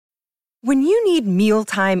When you need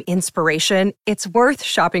mealtime inspiration, it's worth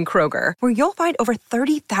shopping Kroger, where you'll find over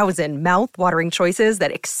 30,000 mouth-watering choices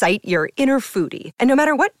that excite your inner foodie. And no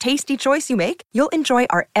matter what tasty choice you make, you'll enjoy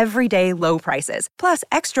our everyday low prices, plus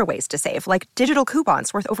extra ways to save, like digital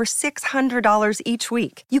coupons worth over $600 each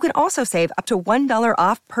week. You can also save up to $1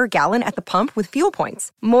 off per gallon at the pump with fuel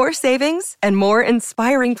points. More savings and more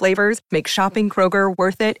inspiring flavors make shopping Kroger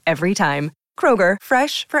worth it every time. Kroger,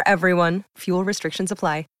 fresh for everyone. Fuel restrictions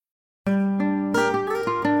apply.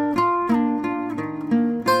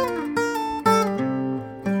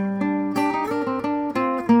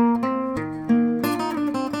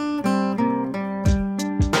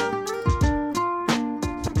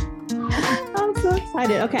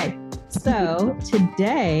 Okay, so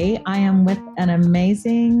today I am with an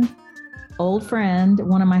amazing old friend,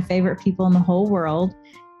 one of my favorite people in the whole world,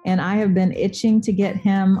 and I have been itching to get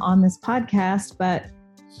him on this podcast, but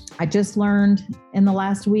I just learned in the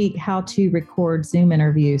last week how to record Zoom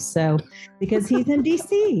interviews. So, because he's in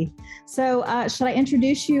DC. So should I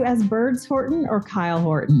introduce you as Birds Horton or Kyle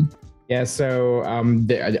Horton? Yeah, so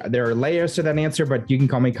there are layers to that answer, but you can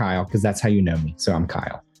call me Kyle because that's how you know me. So I'm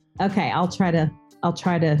Kyle. Okay, I'll try to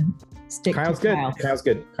stick Kyle's to good. Kyle. Kyle's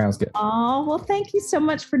good. Oh, well, thank you so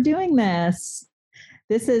much for doing this.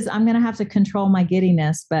 I'm going to have to control my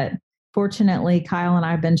giddiness, but fortunately, Kyle and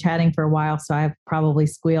I have been chatting for a while, so I've probably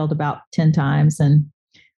squealed about 10 times. And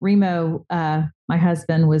Remo, my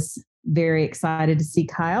husband, was very excited to see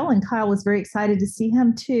Kyle, and Kyle was very excited to see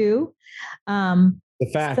him too. The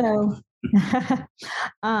fact. So,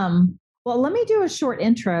 well, let me do a short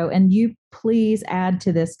intro, and you please add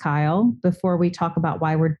to this, Kyle, before we talk about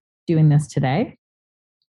why we're doing this today.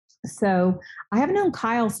 So I have known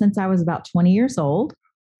Kyle since I was about 20 years old,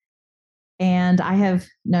 and I have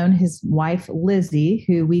known his wife, Lizzie,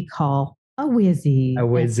 who we call a Wizzy. A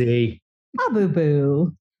Wizzy. A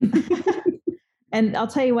boo-boo. And I'll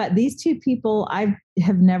tell you what, these two people, I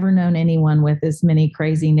have never known anyone with as many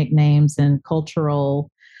crazy nicknames and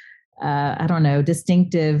cultural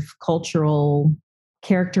distinctive cultural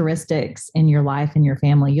characteristics in your life and your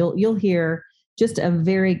family. You'll hear just a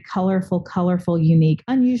very colorful, unique,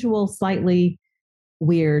 unusual, slightly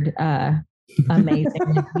weird,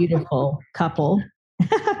 amazing, beautiful couple.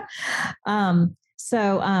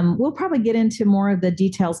 So we'll probably get into more of the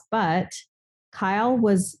details, but Kyle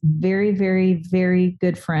was very, very, very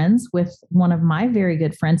good friends with one of my very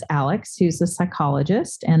good friends, Alex, who's a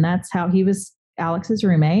psychologist, and that's how he was Alex's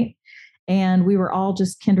roommate. And we were all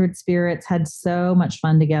just kindred spirits, had so much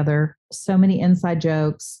fun together, so many inside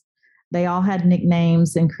jokes. They all had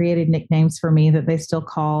nicknames and created nicknames for me that they still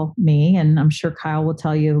call me. And I'm sure Kyle will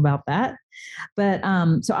tell you about that. But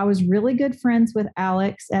so I was really good friends with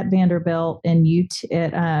Alex at Vanderbilt and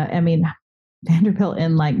Vanderbilt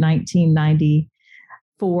in like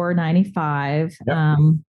 1994, 95. Yep.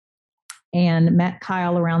 And met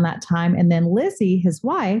Kyle around that time. And then Lizzie, his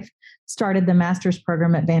wife, started the master's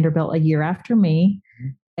program at Vanderbilt a year after me.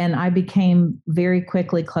 And I became very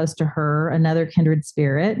quickly close to her, another kindred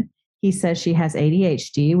spirit. He says she has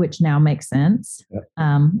ADHD, which now makes sense. Yep.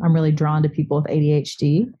 I'm really drawn to people with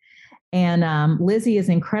ADHD. And Lizzie is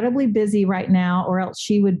incredibly busy right now, or else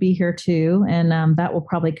she would be here too. And that will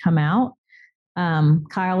probably come out.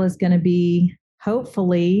 Kyle is going to be,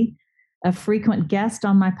 hopefully, a frequent guest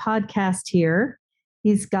on my podcast here.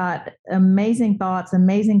 He's got amazing thoughts,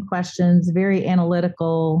 amazing questions, very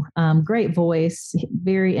analytical, great voice,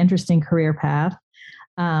 very interesting career path.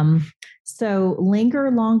 So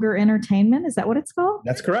Linger Longer Entertainment, is that what it's called?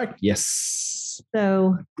 That's correct. Yes.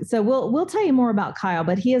 So we'll tell you more about Kyle,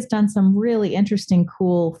 but he has done some really interesting,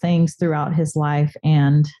 cool things throughout his life,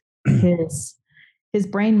 and his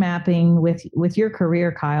brain mapping with your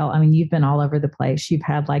career, Kyle. I mean, you've been all over the place. You've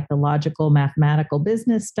had like the logical, mathematical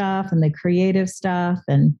business stuff and the creative stuff,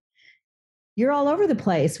 and you're all over the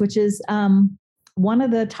place, which is one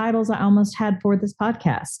of the titles I almost had for this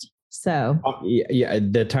podcast. So yeah,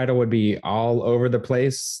 the title would be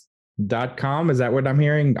allovertheplace.com. Is that what I'm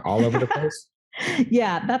hearing? All over the place?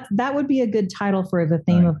 Yeah, that would be a good title for the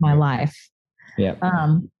theme of my life. Yeah.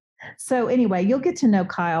 So anyway, you'll get to know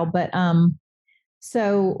Kyle, but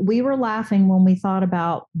so we were laughing when we thought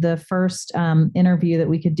about the first interview that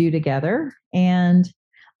we could do together. And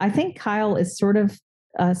I think Kyle is sort of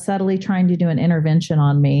subtly trying to do an intervention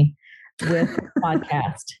on me with the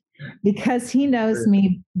podcast, because he knows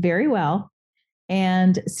me very well.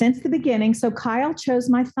 And since the beginning, so Kyle chose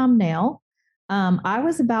my thumbnail. I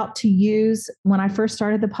was about to use, when I first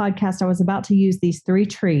started the podcast, I was about to use these 3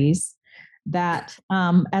 trees that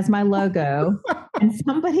as my logo. And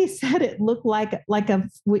somebody said it looked like it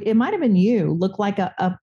might have been you, looked like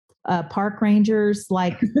a park rangers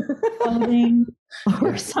like clothing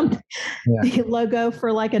or something, the logo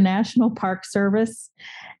for like a national park service.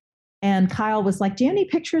 And Kyle was like, do you have any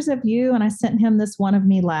pictures of you? And I sent him this one of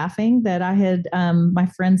me laughing that I had, my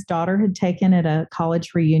friend's daughter had taken at a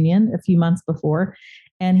college reunion a few months before.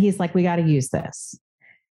 And he's like, we got to use this.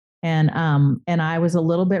 And I was a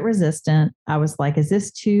little bit resistant. I was like, is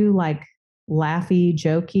this too like laughy,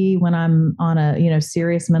 jokey when I'm on a,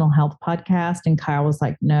 serious mental health podcast? And Kyle was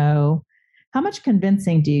like, no. How much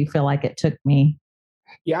convincing do you feel like it took me?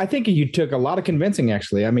 Yeah, I think you took a lot of convincing,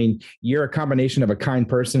 actually. I mean, you're a combination of a kind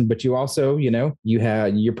person, but you also,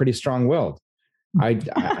 you're pretty strong-willed.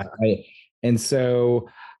 And so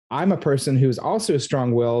I'm a person who's also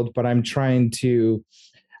strong-willed, but I'm trying to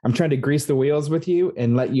grease the wheels with you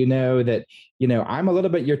and let you know that, I'm a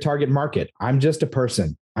little bit your target market. I'm just a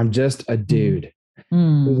person. I'm just a dude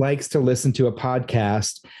who likes to listen to a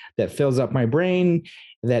podcast that fills up my brain,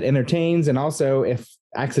 that entertains, and also if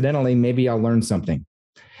accidentally, maybe I'll learn something.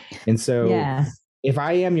 And so if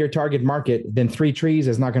I am your target market, then 3 trees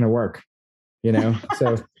is not going to work,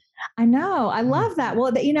 so. I know. I love that.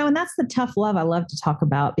 Well, and that's the tough love I love to talk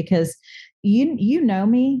about because you know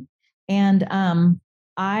me. And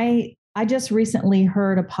I just recently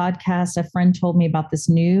heard a podcast. A friend told me about this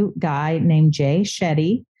new guy named Jay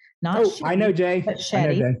Shetty. Shetty, I know Jay. But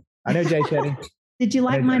Shetty. I know Jay Shetty. Did you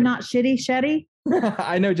like my Not Shitty Shetty?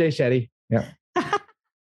 I know Jay Shetty. Yeah.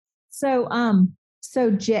 So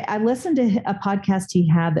Jay, I listened to a podcast he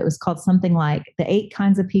had that was called something like The 8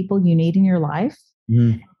 Kinds of People You Need in Your Life.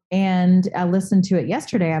 Mm. And I listened to it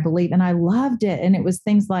yesterday, I believe, and I loved it. And it was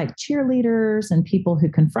things like cheerleaders and people who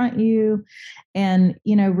confront you. And,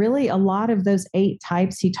 really a lot of those 8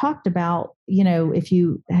 types he talked about, if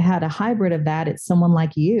you had a hybrid of that, it's someone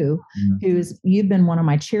like you, you've been one of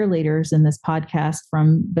my cheerleaders in this podcast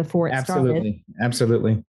from before it started.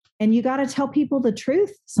 Absolutely. And you got to tell people the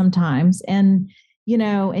truth sometimes. And,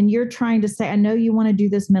 and you're trying to say, I know you want to do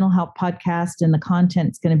this mental health podcast and the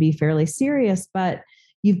content's going to be fairly serious, but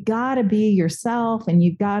you've got to be yourself and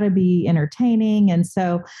you've got to be entertaining. And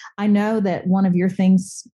so I know that one of your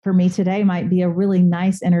things for me today might be a really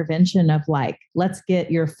nice intervention of like, let's get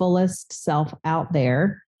your fullest self out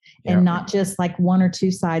there and not just like 1 or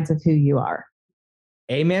 2 sides of who you are.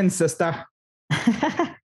 Amen, sister.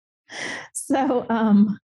 So,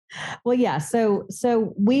 So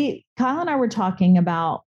Kyle and I were talking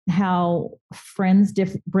about how friends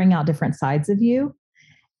bring out different sides of you.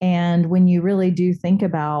 And when you really do think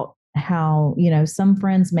about how, some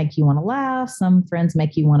friends make you want to laugh, some friends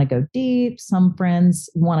make you want to go deep, some friends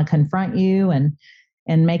want to confront you and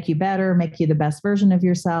make you better, make you the best version of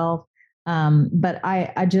yourself. But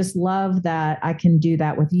I just love that I can do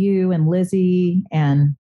that with you and Lizzie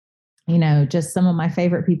and just some of my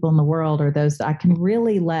favorite people in the world are those that I can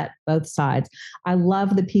really let both sides. I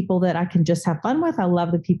love the people that I can just have fun with. I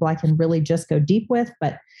love the people I can really just go deep with.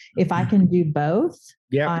 But if I can do both,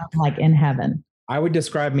 I'm like in heaven. I would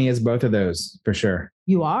describe me as both of those for sure.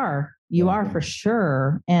 You are for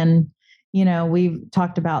sure. And, we've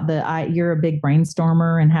talked about you're a big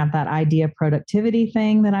brainstormer and have that idea productivity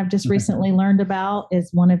thing that I've just recently learned about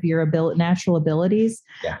is one of your natural abilities.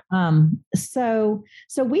 Yeah. So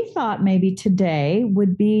we thought maybe today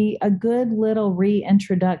would be a good little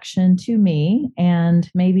reintroduction to me and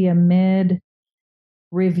maybe a mid-review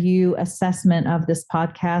assessment of this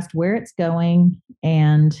podcast, where it's going,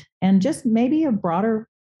 and just maybe a broader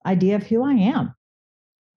idea of who I am.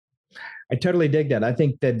 I totally dig that. I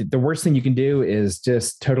think that the worst thing you can do is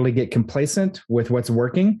just totally get complacent with what's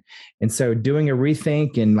working. And so doing a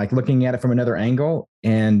rethink and like looking at it from another angle.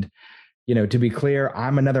 And, to be clear,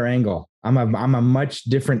 I'm another angle. I'm a much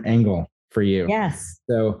different angle for you. Yes.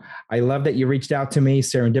 So I love that you reached out to me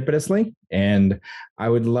serendipitously. And I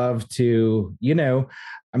would love to,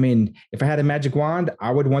 if I had a magic wand,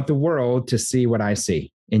 I would want the world to see what I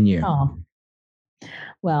see in you. Oh.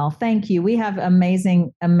 Well, thank you. We have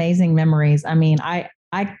amazing, amazing memories. I mean, I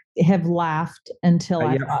have laughed until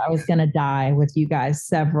I thought I was going to die with you guys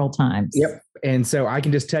several times. Yep. And so I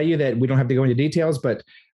can just tell you that we don't have to go into details, but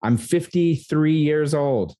I'm 53 years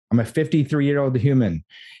old. I'm a 53-year-old human.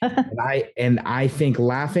 and I think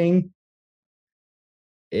laughing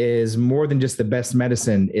is more than just the best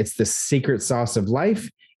medicine. It's the secret sauce of life.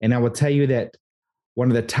 And I will tell you that one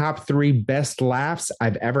of the top 3 best laughs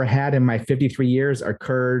I've ever had in my 53 years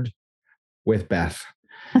occurred with Beth.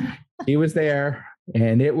 She was there,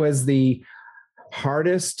 and it was the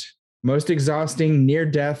hardest, most exhausting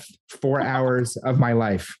near-death 4 hours of my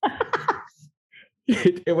life.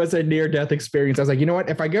 It was a near-death experience. I was like, you know what?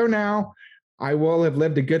 If I go now, I will have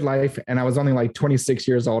lived a good life. And I was only like 26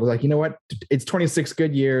 years old. I was like, you know what? It's 26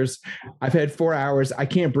 good years. I've had 4 hours. I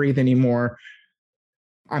can't breathe anymore.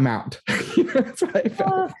 I'm out. That's what I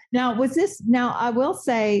felt. Now, I will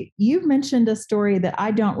say, you've mentioned a story that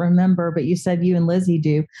I don't remember, but you said you and Lizzie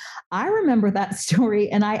do. I remember that story,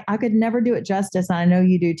 and I could never do it justice. And I know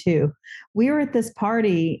you do too. We were at this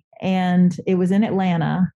party, and it was in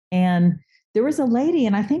Atlanta, and there was a lady,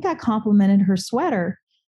 and I think I complimented her sweater,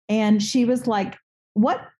 and she was like,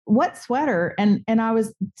 what sweater? And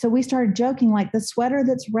so we started joking, like, the sweater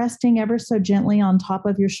that's resting ever so gently on top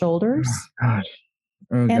of your shoulders. Oh, God.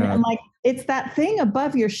 Oh, and like, it's that thing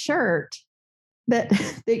above your shirt that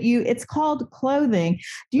it's called clothing.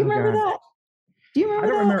 Do you remember that? Do you remember? I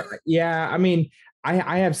don't remember. Yeah. I mean,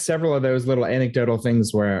 I have several of those little anecdotal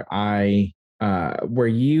things where where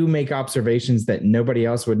you make observations that nobody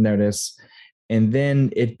else would notice. And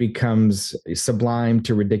then it becomes sublime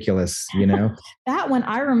to ridiculous, That one,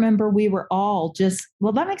 I remember we were all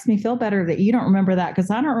that makes me feel better that you don't remember that,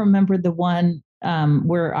 because I don't remember the one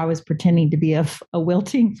where I was pretending to be a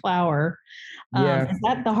wilting flower. Is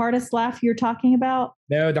that the hardest laugh you're talking about?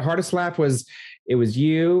 No, the hardest laugh was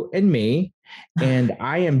you and me. And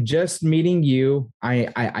I am just meeting you.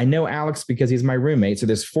 I know Alex because he's my roommate. So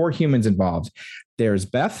there's 4 humans involved. There's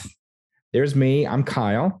Beth. There's me. I'm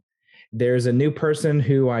Kyle. There's a new person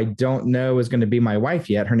who I don't know is going to be my wife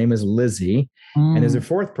yet. Her name is Lizzie. And there's a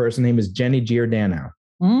 4th person. Her name is Jenny Giordano.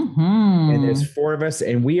 Mm-hmm. And there's 4 of us,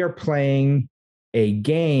 and we are playing a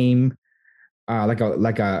game, like a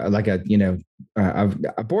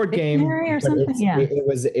board game or something. Yeah.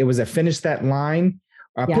 It was a finish that line,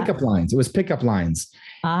 pickup lines. It was pickup lines.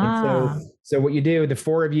 So what you do, the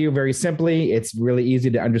 4 of you, very simply, it's really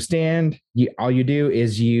easy to understand. All you do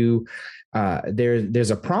is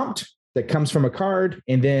there's a prompt that comes from a card,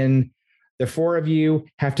 and then the 4 of you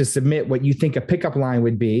have to submit what you think a pickup line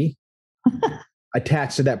would be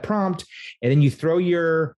attached to that prompt. And then you throw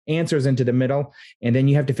your answers into the middle, and then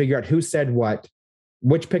you have to figure out who said what,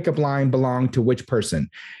 which pickup line belonged to which person.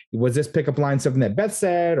 Was this pickup line something that Beth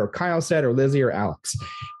said, or Kyle said, or Lizzie, or Alex?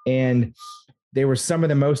 And they were some of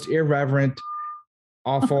the most irreverent,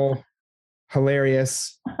 awful,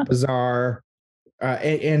 hilarious, bizarre.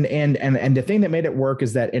 And the thing that made it work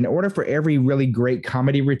is that in order for every really great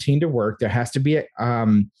comedy routine to work, there has to be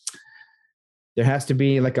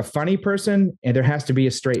like a funny person, and there has to be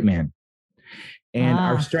a straight man. And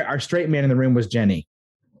our straight man in the room was Jenny.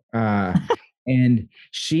 And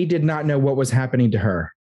she did not know what was happening to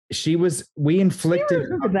her. We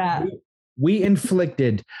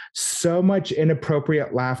inflicted so much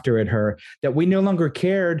inappropriate laughter at her that we no longer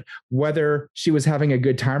cared whether she was having a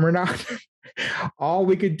good time or not. All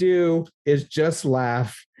we could do is just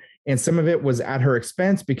laugh. And some of it was at her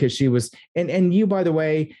expense, because she was, and you, by the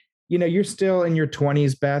way, you're still in your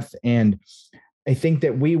 20s, Beth. And I think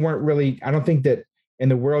that I don't think that in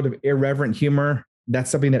the world of irreverent humor, that's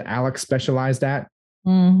something that Alex specialized at.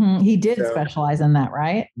 Mm-hmm. He did specialize in that,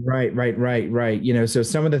 right? Right. So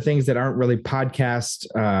some of the things that aren't really podcast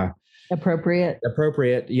appropriate,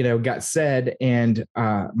 got said. And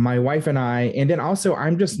my wife and I, and then also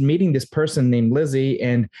I'm just meeting this person named Lizzie,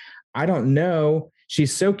 and I don't know,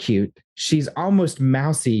 she's so cute. She's almost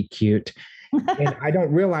mousy cute. And I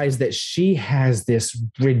don't realize that she has this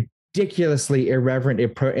ridiculously irreverent,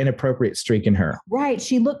 inappropriate streak in her. Right.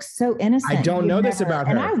 She looks so innocent. I don't know this about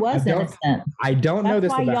her. And I was innocent. I don't know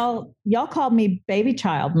this about y'all called me baby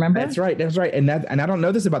child, remember? That's right. And I don't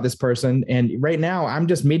know this about this person. And right now I'm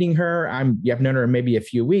just meeting her. I've known her maybe a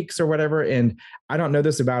few weeks or whatever, and I don't know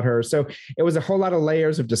this about her. So it was a whole lot of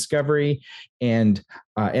layers of discovery and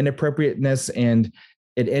inappropriateness, and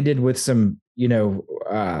it ended with some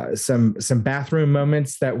bathroom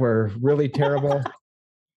moments that were really terrible.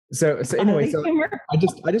 So anyway, I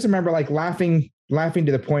just remember like laughing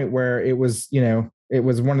to the point where it was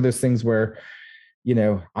one of those things where,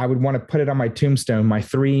 I would want to put it on my tombstone, my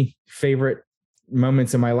 3 favorite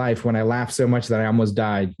moments in my life when I laughed so much that I almost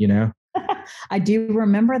died, I do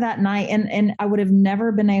remember that night, and I would have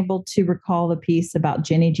never been able to recall the piece about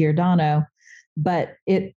Jenny Giordano, but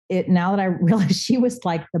it now that I realize she was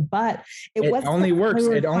like the butt, it only works.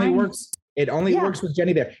 It only works with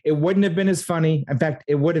Jenny there. It wouldn't have been as funny. In fact,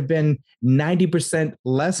 it would have been 90%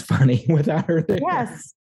 less funny without her there.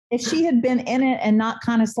 Yes. If she had been in it and not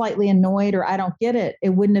kind of slightly annoyed, or I don't get it,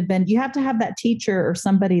 it wouldn't have been. You have to have that teacher or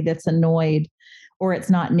somebody that's annoyed, or it's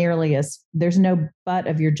not nearly there's no butt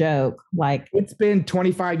of your joke. Like, it's been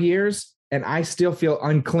 25 years and I still feel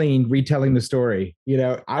unclean retelling the story.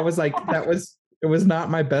 I was like, it was not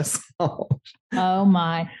my best self. Oh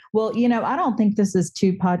my. Well, I don't think this is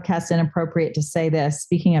too podcast inappropriate to say this.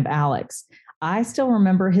 Speaking of Alex, I still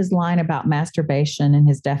remember his line about masturbation and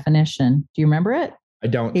his definition. Do you remember it? I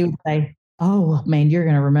don't. He would say, oh, man, you're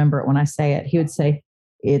going to remember it when I say it. He would say,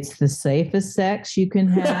 it's the safest sex you can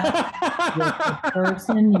have with the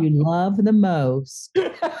person you love the most.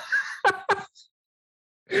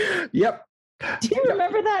 Yep. Do you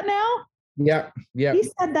remember that now? Yep. Yep.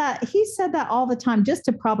 He said that all the time just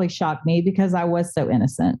to probably shock me because I was so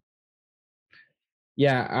innocent.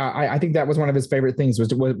 Yeah, I think that was one of his favorite things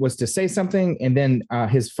was to say something, and then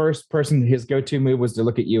his go-to move was to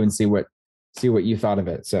look at you and see what you thought of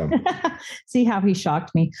it. So see how he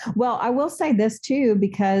shocked me. Well, I will say this too,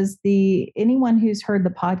 because anyone who's heard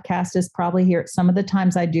the podcast is probably here. Some of the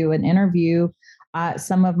times I do an interview,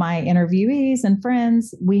 some of my interviewees and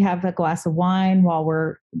friends, we have a glass of wine while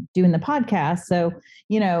we're doing the podcast. So,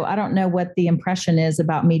 I don't know what the impression is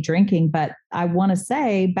about me drinking, but I want to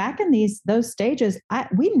say back in those stages,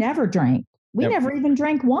 we never drank. We never even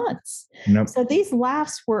drank once. Nope. So these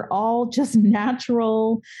laughs were all just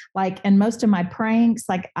natural, and most of my pranks,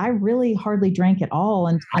 I really hardly drank at all.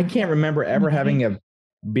 And I can't remember ever having a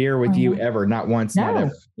beer with you ever. Not once. No, not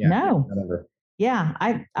ever. Yeah, no. Not ever. Yeah.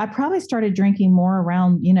 I probably started drinking more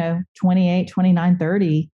around, 28, 29,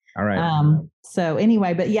 30. All right. So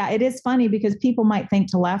anyway, but yeah, it is funny because people might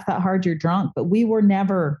think to laugh that hard, you're drunk, but we were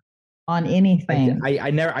never on anything.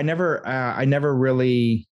 I never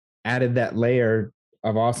really added that layer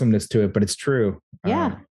of awesomeness to it, but it's true.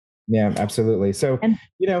 Yeah. Yeah, absolutely. So, and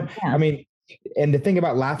the thing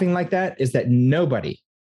about laughing like that is that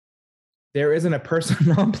there isn't a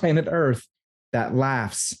person on planet Earth that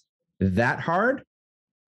laughs that hard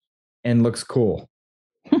and looks cool.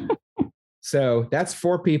 So that's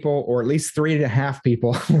 4 people, or at least 3.5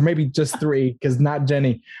 people, or maybe just 3, because not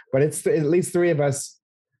Jenny, but it's at least 3 of us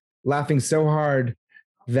laughing so hard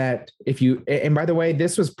that and by the way,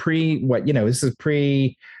 this was this is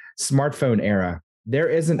pre-smartphone era. There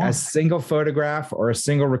isn't a single photograph or a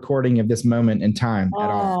single recording of this moment in time at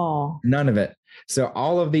all. None of it. So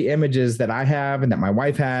all of the images that I have and that my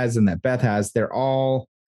wife has and that Beth has, they're all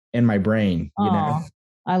in my brain,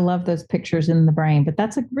 I love those pictures in the brain, but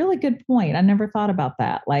that's a really good point. I never thought about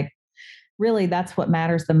that. Really, that's what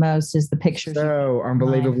matters the most is the pictures. So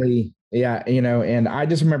unbelievably. Yeah. And I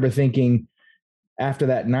just remember thinking after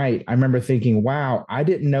that night, wow, I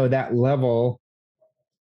didn't know that level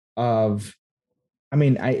of, I'm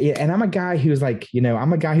a guy who's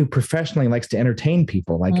I'm a guy who professionally likes to entertain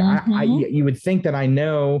people. You would think that I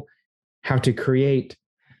know how to create.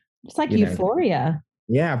 It's like euphoria.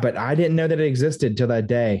 Yeah, but I didn't know that it existed till that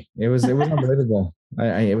day. It was unbelievable.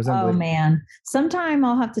 It was unbelievable. Oh man. Sometime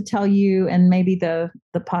I'll have to tell you and maybe the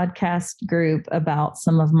podcast group about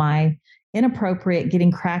some of my inappropriate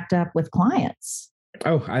getting cracked up with clients.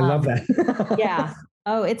 Oh, I love that. Yeah.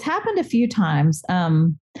 Oh, it's happened a few times.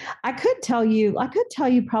 I could tell you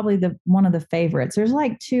probably one of the favorites. There's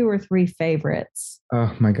 2 or 3 favorites.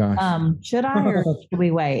 Oh my gosh. Should I or should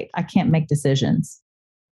we wait? I can't make decisions.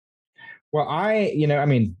 Well, I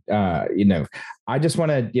just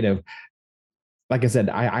want to, like I said,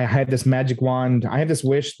 I have this magic wand. I have this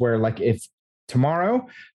wish where if tomorrow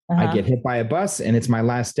I get hit by a bus and it's my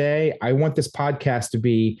last day, I want this podcast to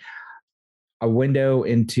be a window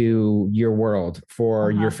into your world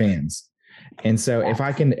for your fans. And so if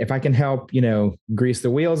I can help, grease the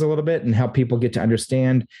wheels a little bit and help people get to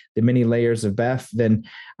understand the many layers of Beth, then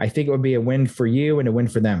I think it would be a win for you and a win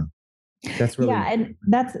for them. That's really, and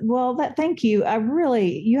thank you.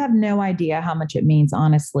 You have no idea how much it means,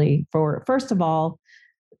 honestly, first of all,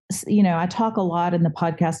 I talk a lot in the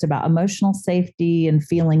podcast about emotional safety and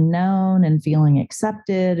feeling known and feeling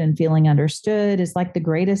accepted and feeling understood is the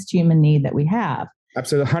greatest human need that we have.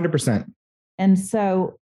 Absolutely. 100%. And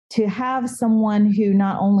so to have someone who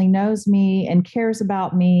not only knows me and cares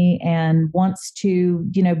about me and wants to,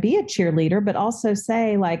 be a cheerleader, but also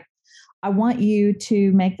say I want you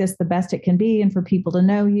to make this the best it can be and for people to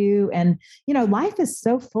know you. And, life is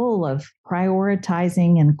so full of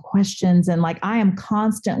prioritizing and questions. And I am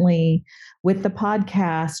constantly with the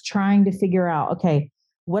podcast trying to figure out, okay,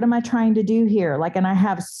 what am I trying to do here? And I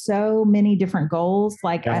have so many different goals.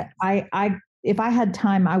 If I had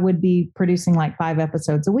time, I would be producing 5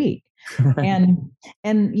 episodes a week. and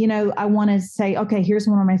I want to say, okay, here's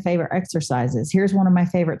one of my favorite exercises. Here's one of my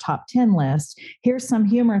favorite top 10 lists. Here's some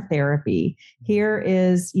humor therapy. Here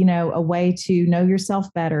is, a way to know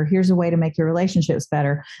yourself better. Here's a way to make your relationships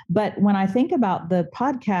better. But when I think about the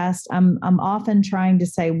podcast, I'm often trying to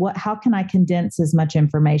say, how can I condense as much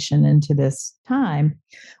information into this time,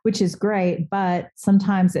 which is great. But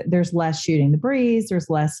sometimes there's less shooting the breeze. There's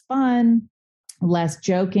less fun. less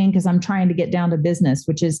joking, because I'm trying to get down to business,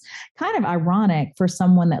 which is kind of ironic for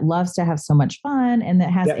someone that loves to have so much fun and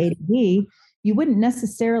that has ADD. You wouldn't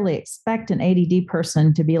necessarily expect an ADD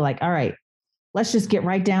person to be like, all right, let's just get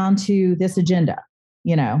right down to this agenda,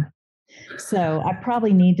 you know? So I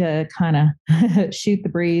probably need to kind of shoot the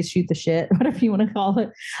breeze, shoot the shit, whatever you want to call it,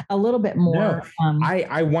 a little bit more. No,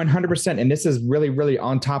 I 100%, and this is really, really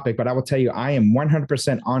on topic, but I will tell you, I am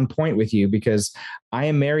 100% on point with you because I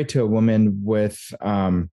am married to a woman with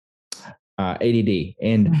ADD,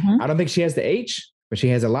 and I don't think she has the H, but she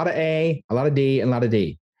has a lot of A, a lot of D, and a lot of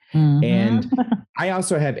D. And I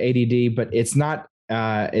also have ADD, but it's not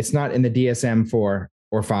in the DSM-4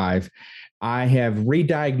 or 5. I have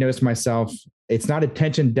re-diagnosed myself. It's not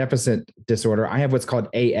attention deficit disorder. I have what's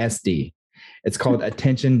called ASD. It's called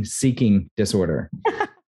attention seeking disorder.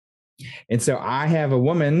 And so I have a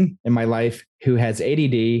woman in my life who has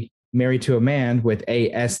ADD, married to a man with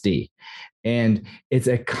ASD. And it's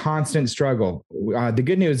a constant struggle. The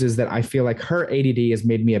good news is that I feel like her ADD has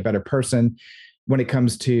made me a better person when it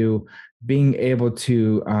comes to being able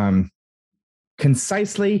to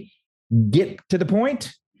concisely get to the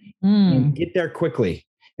point and get there quickly.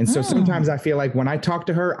 And so sometimes I feel like when I talk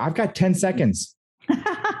to her, I've got 10 seconds.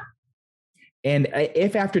 And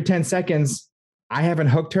if after 10 seconds, I haven't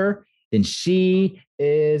hooked her, then she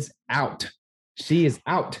is out. She is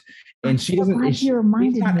out. And she's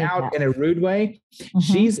not out in a rude way.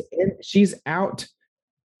 She's out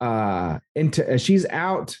she's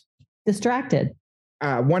out distracted.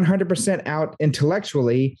 100% out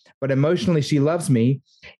intellectually, but emotionally she loves me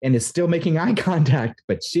and is still making eye contact,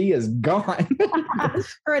 but she is gone.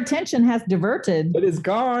 Her attention has diverted. It is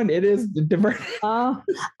gone. It is diverted.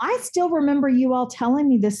 I still remember you all telling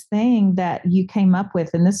me this thing that you came up with,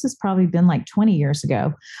 and this has probably been like 20 years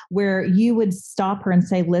ago, where you would stop her and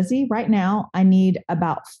say, Lizzie, right now I need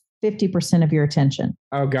about 50% of your attention.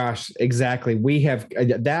 Oh gosh, exactly. We have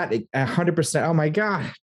that 100%. Oh my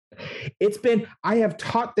God. I have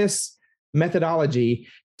taught this methodology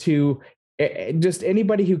to just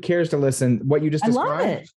anybody who cares to listen, what you just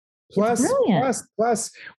described.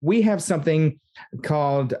 Plus, we have something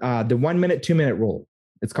called the 1 minute, 2 minute rule.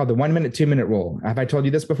 It's called the 1 minute, 2 minute rule. Have I told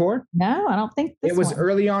you this before? No, I don't think it was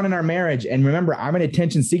early on in our marriage. And remember, I'm an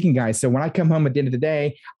attention seeking guy. So when I come home at the end of the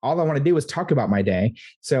day, all I want to do is talk about my day.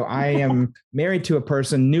 So I am married to a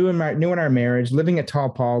person new in our marriage, living at Tall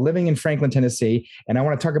Paul, living in Franklin, Tennessee. And I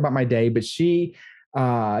want to talk about my day, but she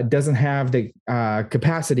doesn't have the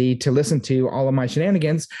capacity to listen to all of my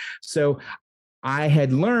shenanigans. So I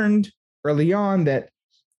had learned early on that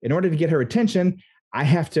in order to get her attention, I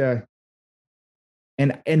have to.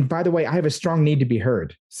 And by the way, I have a strong need to be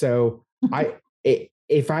heard. So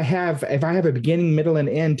if I have a beginning, middle, and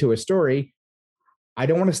end to a story, I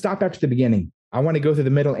don't want to stop after the beginning. I want to go through the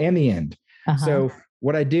middle and the end. So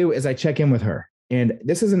what I do is I check in with her. And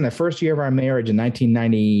this is in the first year of our marriage in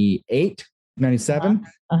 1998, 97.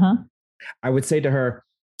 I would say to her,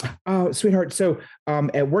 oh, sweetheart, so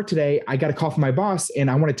at work today, I got a call from my boss and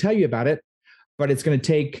I want to tell you about it, but it's going to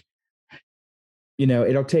take,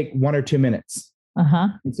 it'll take 1 or 2 minutes.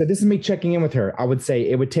 And so this is me checking in with her. I would say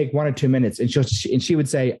it would take 1 or 2 minutes. And she would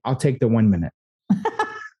say, I'll take the 1 minute.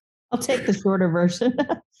 I'll take the shorter version.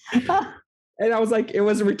 And I was like, it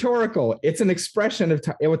was rhetorical. It's an expression of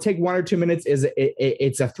it will take 1 or 2 minutes.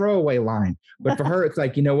 It's a throwaway line. But for her, it's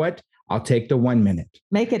like, you know what? I'll take the 1 minute.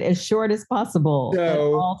 Make it as short as possible at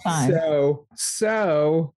all times.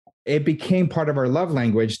 So it became part of our love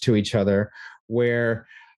language to each other, where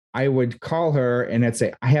I would call her and I'd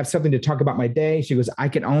say, I have something to talk about my day. She goes, I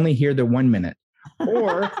can only hear the 1 minute.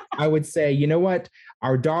 Or I would say, you know what?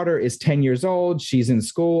 Our daughter is 10 years old. She's in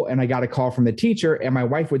school and I got a call from the teacher. And my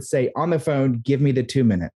wife would say on the phone, give me the 2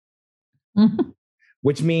 minute,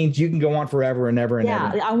 which means you can go on forever and ever and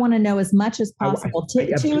ever. Yeah, I want to know as much as possible. Two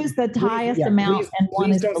is the highest amount and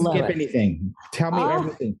one is below it. Please don't skip anything. Tell me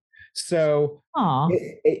everything. So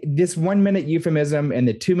this 1 minute euphemism and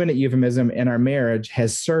the 2 minute euphemism in our marriage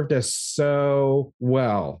has served us so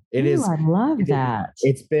well. I love that.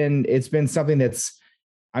 It's been something that's,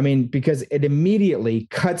 because it immediately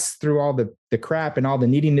cuts through all the crap and all the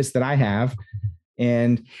neediness that I have.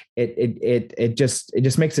 And it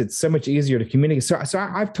just makes it so much easier to communicate. So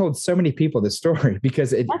I've told so many people this story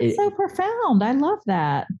because that's so profound. I love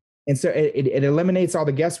that. And so it eliminates all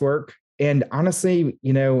the guesswork. And honestly,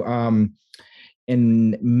 in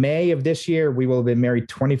May of this year, we will have been married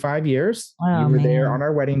 25 years. Oh, you were there on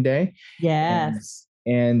our wedding day. Yes.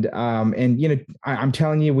 And I'm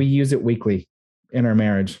telling you, we use it weekly in our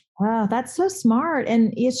marriage. Wow, that's so smart.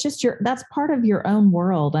 And it's just that's part of your own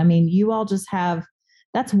world. You all just have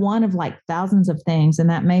that's one of like thousands of things. And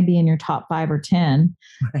that may be in your top 5 or 10,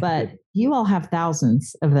 but you all have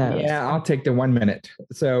thousands of those. Yeah, I'll take the 1 minute.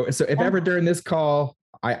 So if ever during this call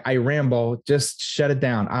I ramble, just shut it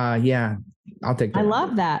down. Yeah, I'll take that. I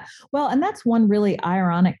love that. Well, and that's one really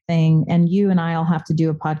ironic thing. And you and I will have to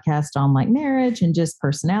do a podcast on like marriage and just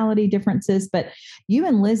personality differences. But you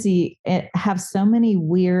and Lizzie have so many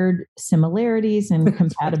weird similarities and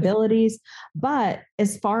compatibilities. But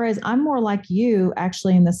as far as I'm more like you,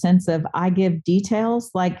 actually, in the sense of I give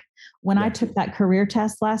details. Like when I took that career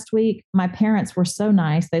test last week, my parents were so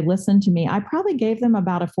nice. They listened to me. I probably gave them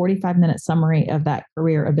about a 45-minute summary of that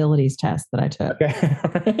career abilities test that I took.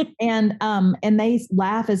 Okay. And they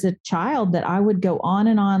laugh as a child that I would go on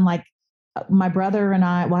and on. Like my brother and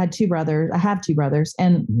I have two brothers,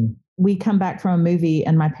 and we come back from a movie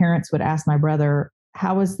and my parents would ask my brother,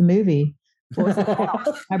 how was the movie?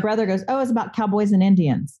 My brother goes, oh, it's about cowboys and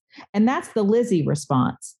Indians. And that's the Lizzie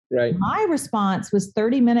response. Right. My response was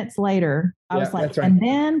 30 minutes later. I was like, right. And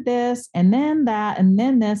then this, and then that, and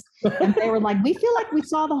then this. And they were like, we feel like we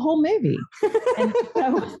saw the whole movie. And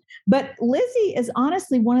so, but Lizzie is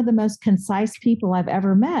honestly one of the most concise people I've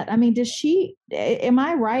ever met. I mean, am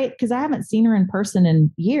I right? Because I haven't seen her in person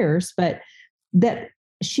in years, but that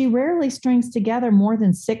she rarely strings together more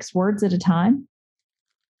than 6 words at a time.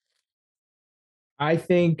 I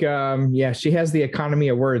think, she has the economy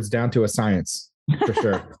of words down to a science for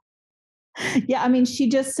sure. Yeah. I mean, she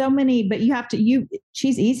just so many, but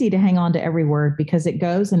she's easy to hang on to every word because it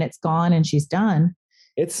goes and it's gone and she's done.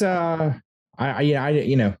 It's, So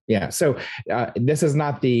this is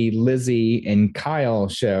not the Lizzie and Kyle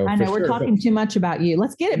show. I know we're talking too much about you.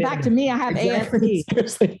 Let's get it back to me. I have ASD.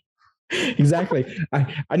 Seriously. Exactly.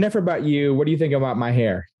 Enough about you. What do you think about my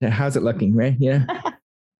hair? How's it looking? Right. Yeah.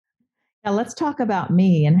 Now let's talk about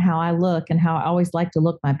me and how I look and how I always like to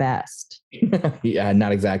look my best. Yeah,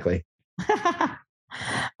 not exactly.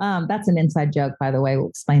 That's an inside joke, by the way. We'll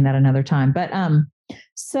explain that another time. But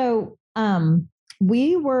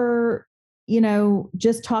we were,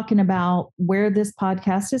 just talking about where this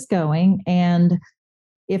podcast is going. And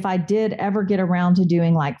if I did ever get around to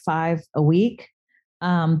doing like 5 a week,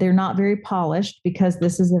 they're not very polished because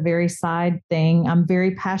this is a very side thing. I'm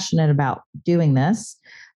very passionate about doing this.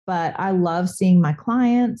 But I love seeing my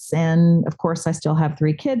clients. And of course, I still have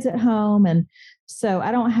 3 kids at home. And so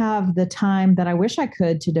I don't have the time that I wish I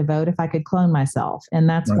could to devote if I could clone myself. And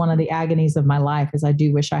that's one of the agonies of my life is I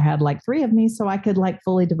do wish I had like 3 of me so I could like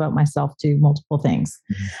fully devote myself to multiple things.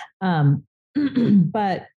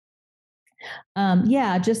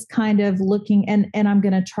 Just kind of looking and I'm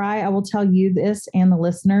going to try, I will tell you this and the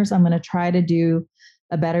listeners, I'm going to try to do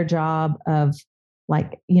a better job of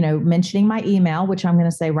mentioning my email, which I'm going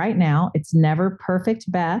to say right now, it's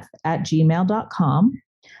neverperfectbeth@gmail.com.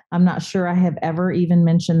 I'm not sure I have ever even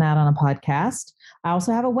mentioned that on a podcast. I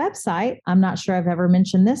also have a website. I'm not sure I've ever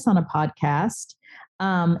mentioned this on a podcast.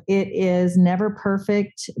 It is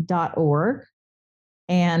neverperfect.org.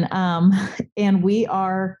 And we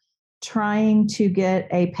are trying to get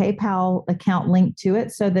a PayPal account linked to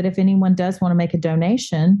it so that if anyone does want to make a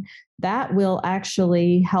donation, that will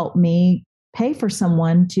actually help me pay for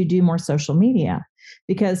someone to do more social media.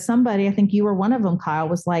 Because somebody, I think you were one of them, Kyle,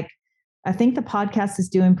 was like, I think the podcast is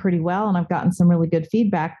doing pretty well and I've gotten some really good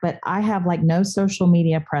feedback, but I have like no social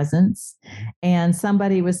media presence. And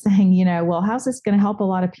somebody was saying, well, how's this going to help a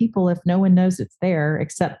lot of people if no one knows it's there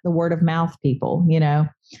except the word of mouth people,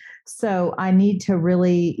 So I need to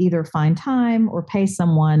really either find time or pay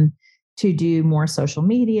someone to do more social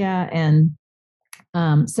media. And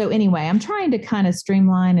so anyway, I'm trying to kind of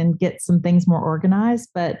streamline and get some things more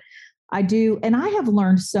organized, but I do. And I have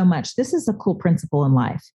learned so much. This is a cool principle in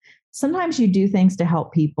life. Sometimes you do things to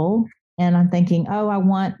help people. And I'm thinking, I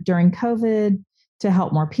want during COVID to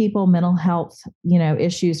help more people. Mental health,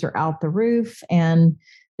 issues are out the roof. And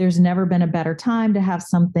there's never been a better time to have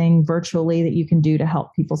something virtually that you can do to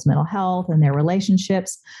help people's mental health and their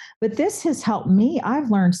relationships. But this has helped me. I've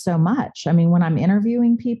learned so much. I mean, when I'm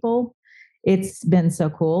interviewing people, it's been so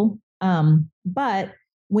cool. But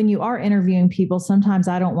when you are interviewing people, sometimes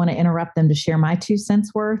I don't want to interrupt them to share my 2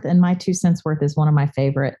 cents worth. And my 2 cents worth is one of my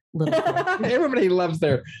favorite little Everybody loves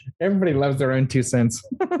their own 2 cents.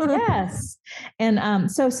 Yes. And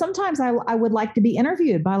so sometimes I would like to be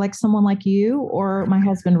interviewed by like someone like you or my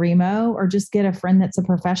husband, Remo, or just get a friend that's a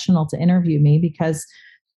professional to interview me because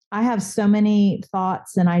I have so many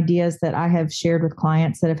thoughts and ideas that I have shared with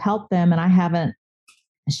clients that have helped them. And I haven't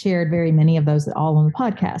shared very many of those at all on the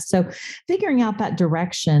podcast. So figuring out that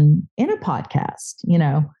direction in a podcast,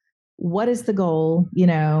 what is the goal?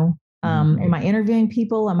 Am I interviewing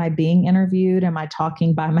people? Am I being interviewed? Am I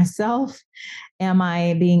talking by myself? Am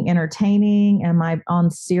I being entertaining? Am I on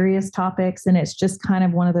serious topics? And it's just kind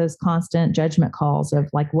of one of those constant judgment calls of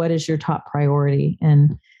like, what is your top priority?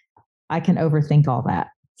 And I can overthink all that.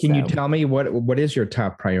 Can you tell me what is your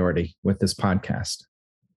top priority with this podcast?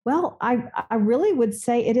 Well, I really would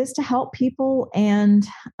say it is to help people. And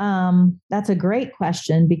that's a great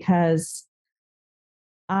question because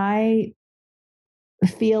I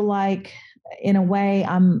feel like in a way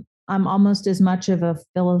I'm almost as much of a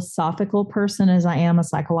philosophical person as I am a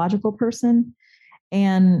psychological person.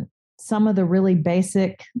 And some of the really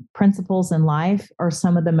basic principles in life are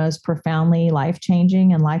some of the most profoundly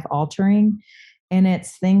life-changing and life-altering. And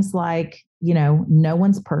it's things like, no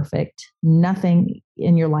one's perfect. Nothing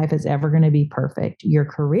in your life is ever going to be perfect. Your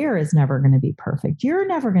career is never going to be perfect. You're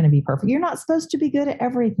never going to be perfect. You're not supposed to be good at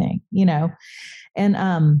everything,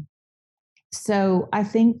 And so I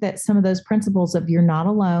think that some of those principles of you're not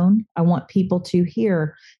alone, I want people to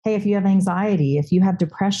hear, hey, if you have anxiety, if you have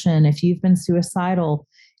depression, if you've been suicidal,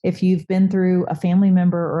 if you've been through a family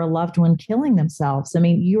member or a loved one killing themselves,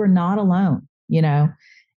 you are not alone,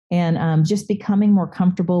 and just becoming more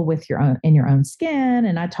comfortable with in your own skin.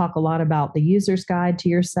 And I talk a lot about the user's guide to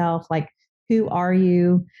yourself, like, who are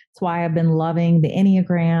you? That's why I've been loving the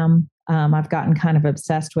Enneagram. I've gotten kind of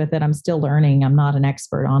obsessed with it. I'm still learning. I'm not an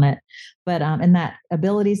expert on it. But in that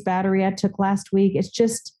abilities battery I took last week, it's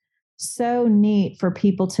just so neat for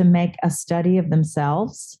people to make a study of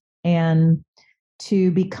themselves and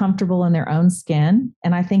to be comfortable in their own skin.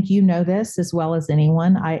 And I think this as well as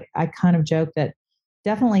anyone. I kind of joke that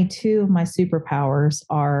definitely two of my superpowers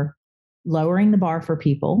are lowering the bar for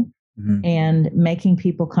people and making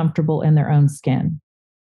people comfortable in their own skin.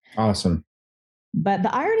 Awesome. But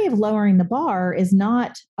the irony of lowering the bar is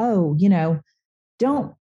not, don't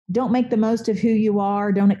make the most of who you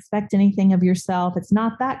are. Don't expect anything of yourself. It's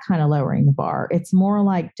not that kind of lowering the bar. It's more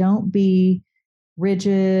like, don't be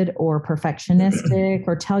rigid or perfectionistic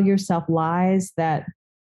or tell yourself lies that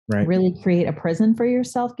really create a prison for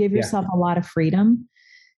yourself. Give yourself a lot of freedom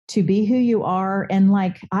to be who you are. And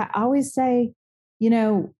like I always say,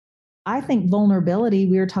 I think vulnerability,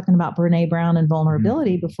 we were talking about Brene Brown and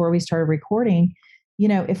vulnerability before we started recording.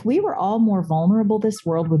 If we were all more vulnerable, this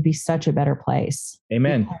world would be such a better place.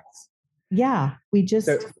 Amen. Because, we just,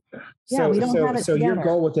 we don't have it so together. Your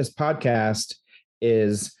goal with this podcast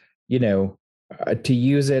is, to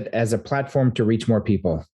use it as a platform to reach more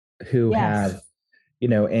people who have,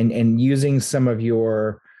 and using some of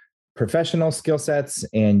your professional skill sets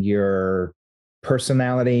and your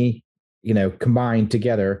personality, combined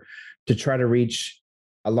together to try to reach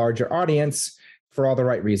a larger audience for all the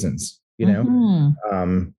right reasons, if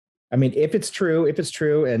it's true,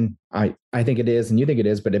 and I think it is, and you think it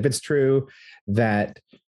is, but if it's true that,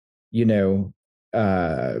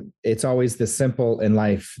 it's always the simple in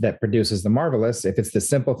life that produces the marvelous. If it's the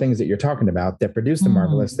simple things that you're talking about that produce the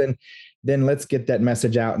marvelous, then let's get that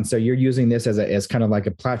message out. And so you're using this as kind of like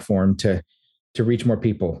a platform to reach more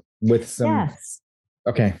people with some. Yes.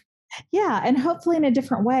 Okay. Yeah. And hopefully in a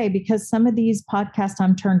different way, because some of these podcasts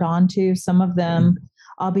I'm turned on to, some of them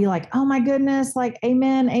I'll be like, oh my goodness, like,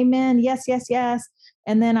 amen, amen. Yes, yes, yes.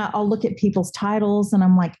 And then I'll look at people's titles and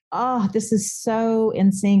I'm like, oh, this is so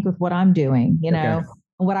in sync with what I'm doing,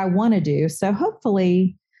 what I want to do. So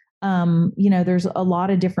hopefully, there's a lot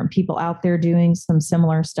of different people out there doing some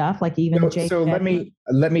similar stuff, like even Jake. So let me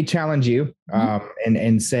challenge you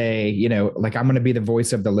and say, like, I'm going to be the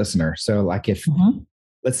voice of the listener. So like if,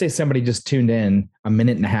 let's say somebody just tuned in a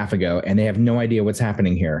minute and a half ago and they have no idea what's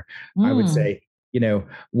happening here. I would say,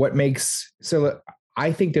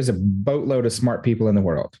 I think there's a boatload of smart people in the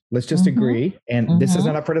world. Let's just agree. And this is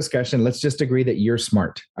not up for discussion. Let's just agree that you're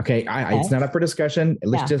smart. Okay. It's not up for discussion.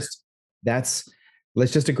 Let's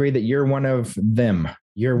just agree that you're one of them.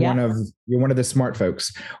 You're one of the smart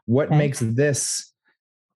folks. What makes this?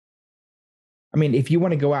 If you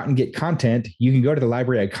want to go out and get content, you can go to the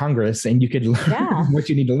Library of Congress and you could learn what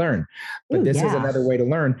you need to learn. But this is another way to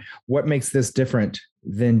learn. What makes this different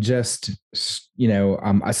than just,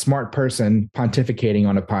 a smart person pontificating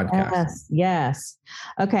on a podcast? Yes.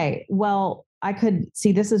 Okay. Well, I could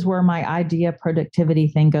see this is where my idea productivity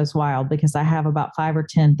thing goes wild because I have about 5 or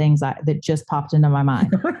 10 things that just popped into my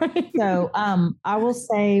mind. So I will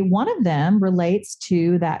say one of them relates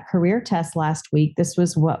to that career test last week. This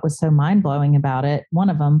was what was so mind blowing about it. One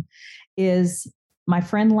of them is my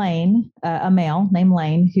friend Lane, a male named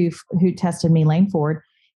Lane who tested me, Lane Ford.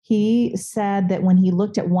 He said that when he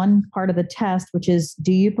looked at one part of the test, which is,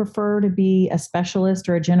 do you prefer to be a specialist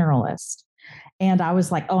or a generalist? And I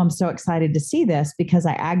was like, oh, I'm so excited to see this because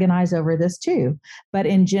I agonize over this too. But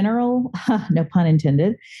in general, no pun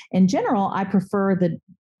intended, in general, I prefer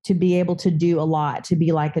to be able to do a lot, to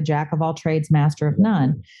be like a jack of all trades, master of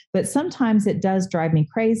none. But sometimes it does drive me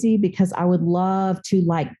crazy because I would love to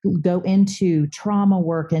like go into trauma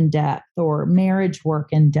work in depth or marriage work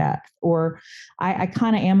in depth, or I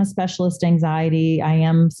kind of am a specialist anxiety. I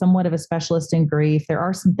am somewhat of a specialist in grief. There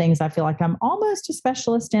are some things I feel like I'm almost a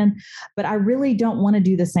specialist in, but I really don't want to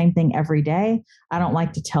do the same thing every day. I don't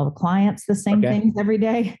like to tell the clients the same things every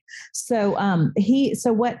day. So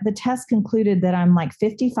so what the test concluded that I'm like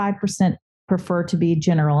 55% prefer to be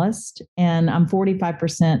generalist and I'm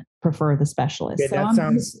 45% prefer the specialist. Okay, so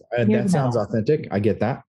that sounds authentic. I get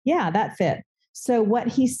that. Yeah, that fit. So what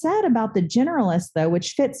he said about the generalist, though,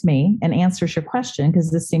 which fits me and answers your question,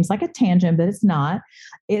 because this seems like a tangent, but it's not,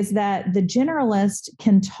 is that the generalist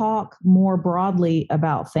can talk more broadly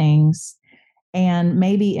about things and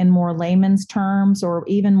maybe in more layman's terms or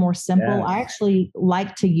even more simple. Yes. I actually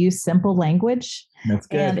like to use simple language. That's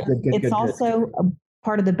good. And Good, it's also a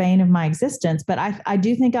part of the bane of my existence, but I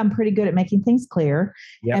do think I'm pretty good at making things clear.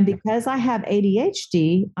 Yep. And because I have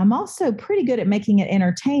ADHD, I'm also pretty good at making it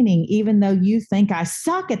entertaining, even though you think I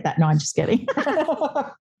suck at that. No, I'm just kidding.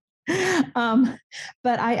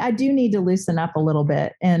 But I do need to loosen up a little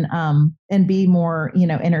bit and be more,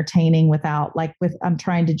 entertaining without I'm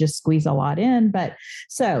trying to just squeeze a lot in. But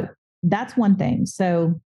so that's one thing.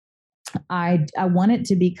 So I want it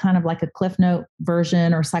to be kind of like a Cliff Note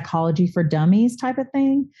version or Psychology for Dummies type of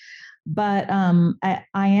thing. But I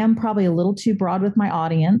am probably a little too broad with my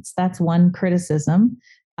audience. That's one criticism.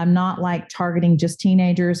 I'm not like targeting just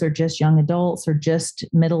teenagers or just young adults or just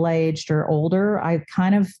middle-aged or older.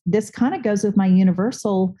 This kind of goes with my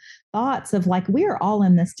universal thoughts of like, we are all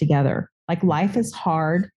in this together. Like life is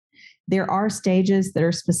hard. There are stages that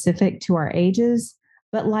are specific to our ages,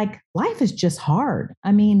 but like life is just hard.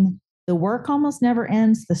 I mean, the work almost never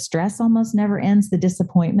ends. The stress almost never ends. The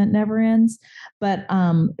disappointment never ends. But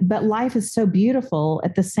life is so beautiful.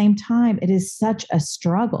 At the same time, it is such a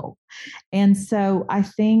struggle. And so I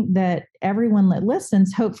think that everyone that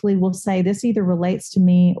listens, hopefully will say this either relates to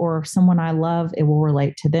me or someone I love, it will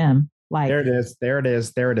relate to them. Like there it is.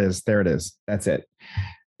 That's it.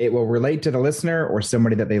 It will relate to the listener or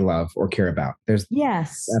somebody that they love or care about.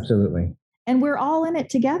 Yes, absolutely. And we're all in it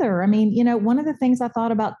together. I mean, one of the things I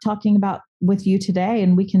thought about talking about with you today,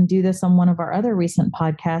 and we can do this on one of our other recent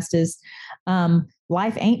podcasts, is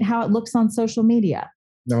life ain't how it looks on social media.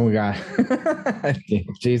 Oh, God.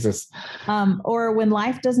 Jesus. Or when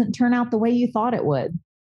life doesn't turn out the way you thought it would.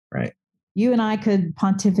 Right. You and I could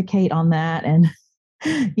pontificate on that and,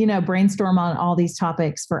 brainstorm on all these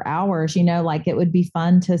topics for hours. Like it would be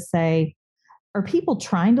fun to say, are people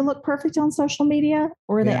trying to look perfect on social media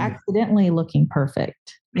or are they accidentally looking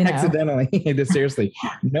perfect? Accidentally. Seriously.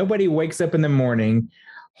 Nobody wakes up in the morning,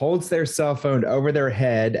 holds their cell phone over their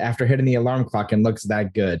head after hitting the alarm clock and looks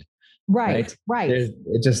that good. Right.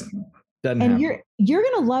 It just doesn't happen. And you're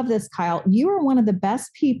going to love this, Kyle. You are one of the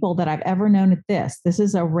best people that I've ever known at this. This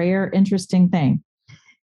is a rare, interesting thing,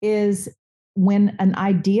 is when an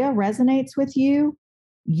idea resonates with you,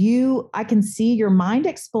 I can see your mind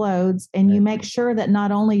explodes and you make sure that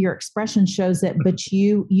not only your expression shows it, but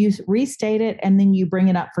you restate it and then you bring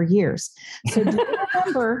it up for years. So do you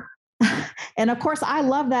remember? And of course, I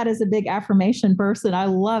love that as a big affirmation person. I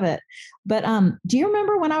love it. But do you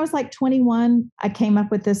remember when I was like 21, I came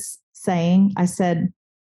up with this saying? I said,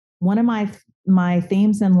 one of my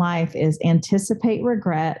themes in life is anticipate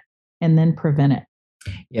regret and then prevent it.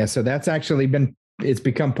 Yeah. So that's actually it's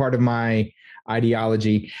become part of my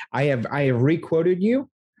ideology. I have requoted you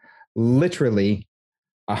literally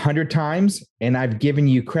 100 times, and I've given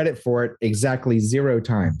you credit for it exactly 0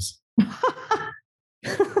 times.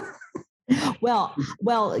 Well,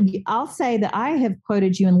 I'll say that I have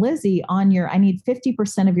quoted you and Lizzie on I need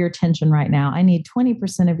 50% of your attention right now. I need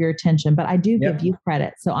 20% of your attention, but I do give you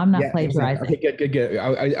credit. So I'm not plagiarizing. Okay, good.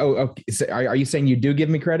 Okay. So are you saying you do give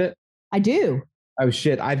me credit? I do. Oh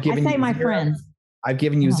shit. I say my friends. I've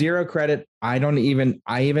given you 0 credit.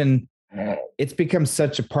 It's become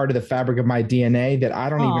such a part of the fabric of my DNA that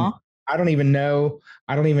I don't even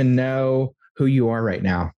know who you are right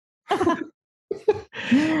now.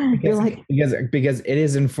 because it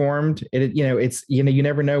is informed. You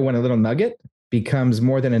never know when a little nugget becomes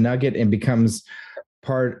more than a nugget and becomes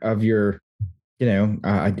part of your,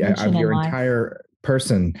 of your entire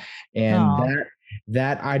person. And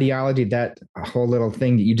that ideology, that whole little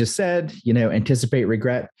thing that you just said, anticipate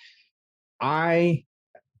regret. I'm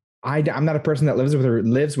not a person that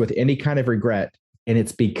lives with any kind of regret, and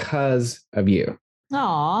it's because of you.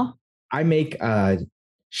 Aw. I make a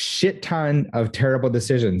shit ton of terrible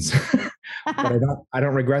decisions, but I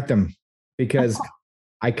don't regret them because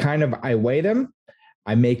I weigh them.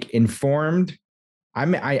 I make informed.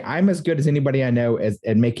 I'm as good as anybody I know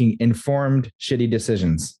at making informed shitty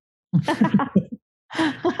decisions. I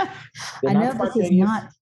know this is not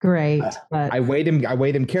great, but I weigh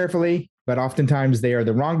them carefully, but oftentimes they are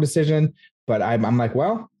the wrong decision. But I'm like,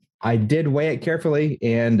 well, I did weigh it carefully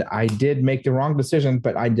and I did make the wrong decision,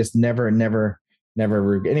 but I just never.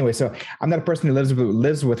 Anyway, so I'm not a person who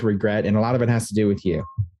lives with regret, and a lot of it has to do with you.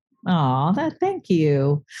 Oh, thank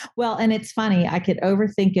you. Well, and it's funny, I could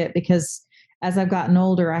overthink it because as I've gotten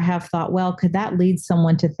older, I have thought, well, could that lead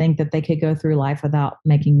someone to think that they could go through life without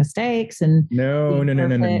making mistakes? And no.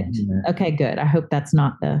 Okay, good. I hope that's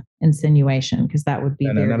not the insinuation, because that would be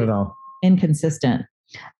no, not at all inconsistent.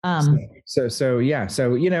 So yeah.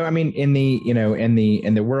 So, I mean, in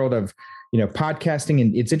the world of, podcasting,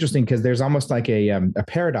 and it's interesting because there's almost like a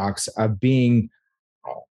paradox of being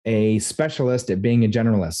a specialist at being a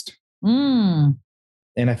generalist. And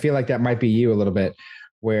I feel like that might be you a little bit,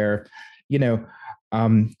 where,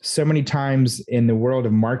 so many times in the world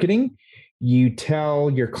of marketing, you tell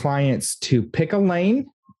your clients to pick a lane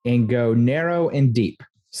and go narrow and deep.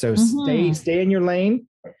 So stay in your lane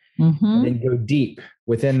and then go deep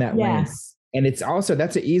within that lane. And it's also,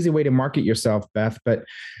 that's an easy way to market yourself, Beth, but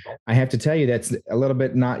I have to tell you, that's a little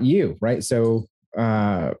bit not you, right? So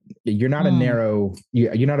you're not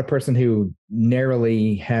you're not a person who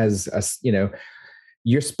narrowly has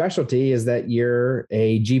your specialty is that you're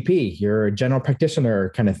a GP, you're a general practitioner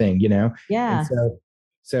kind of thing, Yeah. And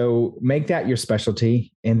so make that your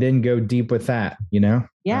specialty and then go deep with that,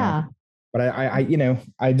 Yeah. But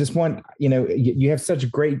I just want, you have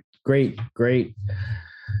such great,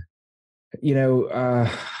 you're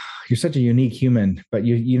such a unique human, but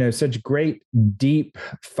such great, deep,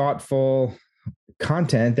 thoughtful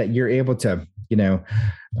content that you're able to,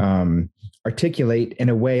 articulate in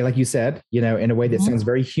a way, like you said, in a way that sounds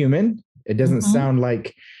very human. It doesn't sound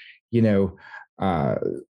like, you're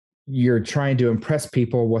trying to impress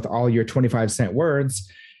people with all your 25-cent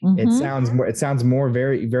words. It sounds more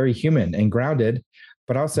very, very human and grounded,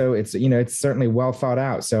 but also it's certainly well thought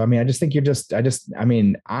out. So, I mean, I just think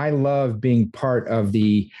I love being part of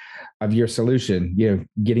your solution,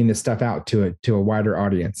 getting this stuff out to a wider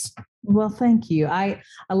audience. Well, thank you. I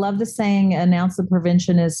love the saying, an ounce of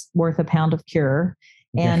prevention is worth a pound of cure.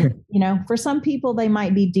 And, for some people, they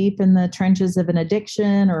might be deep in the trenches of an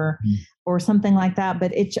addiction or something like that.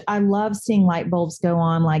 But I love seeing light bulbs go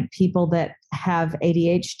on, like people that have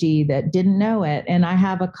ADHD that didn't know it. And I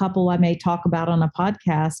have a couple I may talk about on a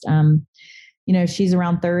podcast. She's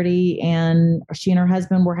around 30 and she and her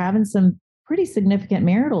husband were having some pretty significant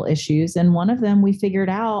marital issues. And one of them we figured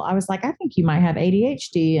out, I was like, I think you might have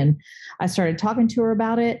ADHD. And I started talking to her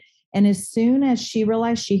about it. And as soon as she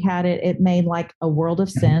realized she had it, it made like a world of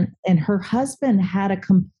sense. And her husband had a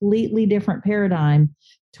completely different paradigm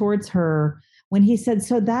towards her when he said,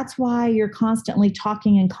 so that's why you're constantly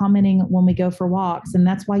talking and commenting when we go for walks. And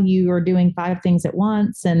that's why you are doing 5 things at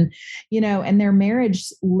once. And, and their marriage,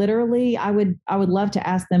 literally, I would love to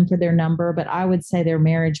ask them for their number, but I would say their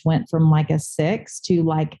marriage went from like a 6 to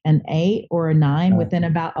like an 8 or a 9 within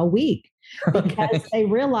about a week. Because they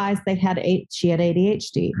realized she had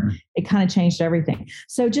ADHD. It kind of changed everything.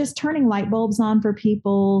 So just turning light bulbs on for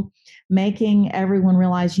people, making everyone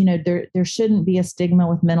realize, there shouldn't be a stigma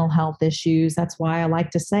with mental health issues. That's why I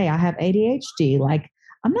like to say I have ADHD. Like,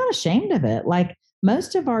 I'm not ashamed of it. Like,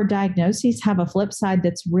 most of our diagnoses have a flip side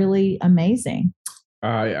that's really amazing.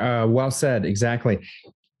 Well said. Exactly.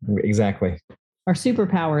 Our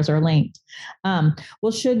superpowers are linked.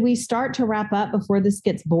 Well, should we start to wrap up before this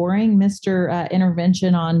gets boring, Mr.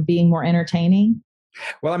 Intervention on being more entertaining?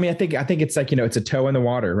 Well, I mean, I think it's like, it's a toe in the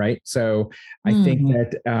water, right? So I think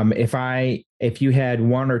that if you had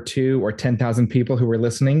 1 or 2 or 10,000 people who were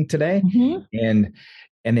listening today and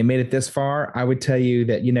they made it this far, I would tell you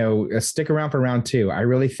that, stick around for round 2. I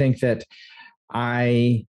really think that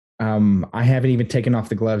I haven't even taken off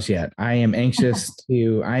the gloves yet. I am anxious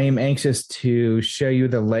to show you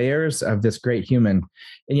the layers of this great human.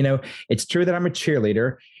 And, it's true that I'm a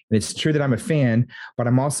cheerleader and it's true that I'm a fan, but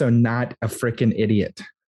I'm also not a freaking idiot.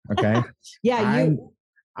 Okay.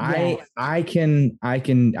 I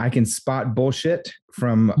can spot bullshit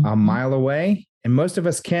from a mile away, and most of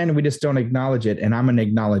us can, we just don't acknowledge it. And I'm an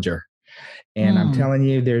acknowledger, and I'm telling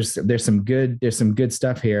you, there's some good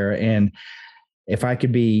stuff here. And if I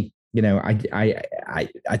could be, I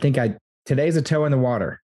think today's a toe in the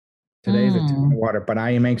water. But I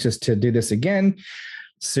am anxious to do this again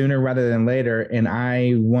sooner rather than later. And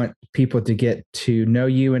I want people to get to know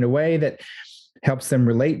you in a way that helps them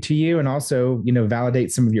relate to you, and also,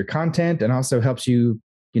 validate some of your content, and also helps you,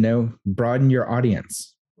 broaden your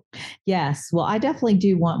audience. Yes. Well, I definitely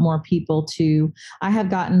do want more people to. I have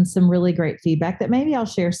gotten some really great feedback that maybe I'll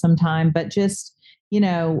share sometime, but just,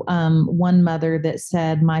 one mother that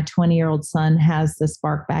said, my 20-year-old son has the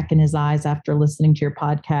spark back in his eyes after listening to your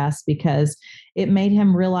podcast, because it made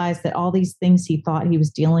him realize that all these things he thought he was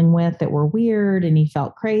dealing with that were weird and he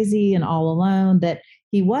felt crazy and all alone, that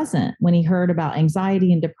he wasn't, when he heard about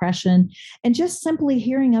anxiety and depression, and just simply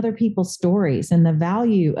hearing other people's stories. And the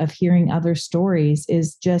value of hearing other stories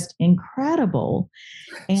is just incredible.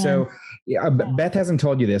 And so Beth hasn't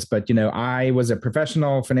told you this, but I was a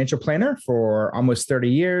professional financial planner for almost 30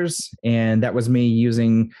 years. And that was me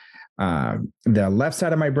using the left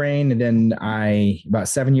side of my brain. And then about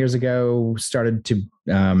 7 years ago, started to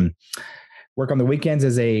work on the weekends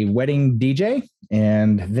as a wedding DJ.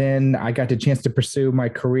 And then I got the chance to pursue my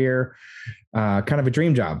career, kind of a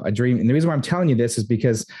dream job, And the reason why I'm telling you this is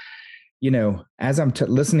because, as I'm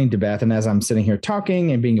listening to Beth, and as I'm sitting here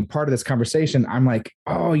talking and being a part of this conversation, I'm like,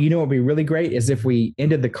 oh, what would be really great is if we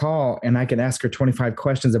ended the call and I could ask her 25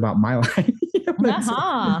 questions about my life.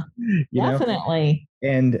 Definitely.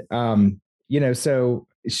 And, so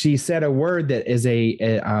she said a word that is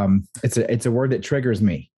it's a word that triggers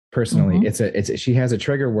me. Personally, she has a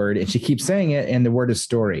trigger word, and she keeps saying it, and the word is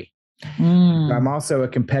story. I'm also a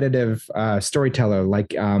competitive storyteller, like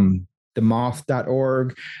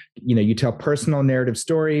themoth.org. You tell personal narrative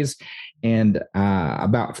stories. And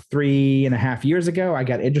about 3.5 years ago, I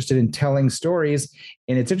got interested in telling stories.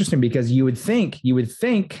 And it's interesting because you would think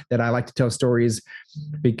that I like to tell stories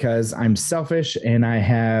because I'm selfish and I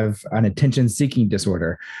have an attention-seeking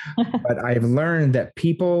disorder. But I've learned that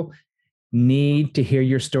people need to hear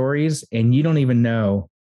your stories, and you don't even know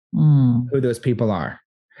who those people are.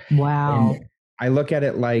 Wow. And I look at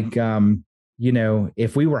it like,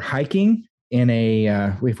 if we were hiking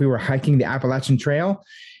if we were hiking the Appalachian Trail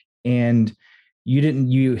and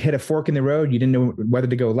you hit a fork in the road, you didn't know whether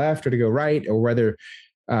to go left or to go right, or whether,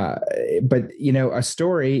 but a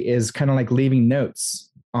story is kind of like leaving notes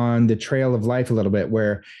on the trail of life a little bit,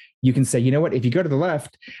 where you can say, if you go to the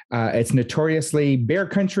left, it's notoriously bear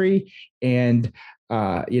country and,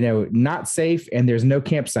 not safe, and there's no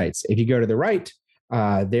campsites. If you go to the right,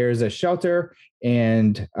 there's a shelter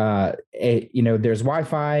and, there's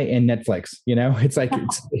Wi-Fi and Netflix. It's like,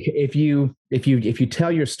 if you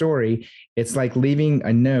tell your story, it's like leaving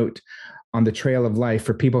a note on the trail of life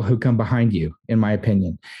for people who come behind you, in my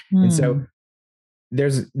opinion. And so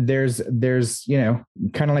there's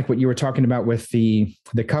kind of like what you were talking about with the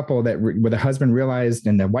couple where the husband realized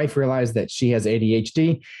and the wife realized that she has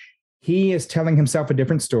ADHD. He is telling himself a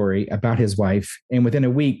different story about his wife. And within a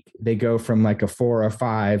week, they go from like a 4 or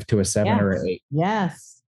 5 to a 7 or an 8.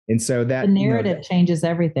 Yes. And so that the narrative changes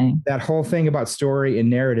everything. That whole thing about story and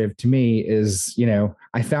narrative to me is,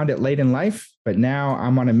 I found it late in life, but now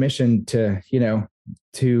I'm on a mission to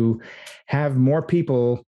have more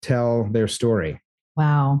people tell their story.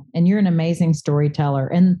 Wow. And you're an amazing storyteller.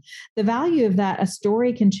 And the value of that, a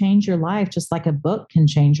story can change your life, just like a book can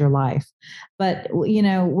change your life. But,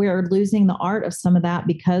 we're losing the art of some of that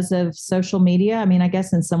because of social media. I mean, I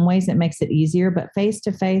guess in some ways it makes it easier, but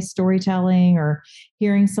face-to-face storytelling or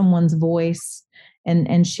hearing someone's voice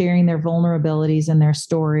and sharing their vulnerabilities and their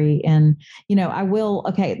story. And,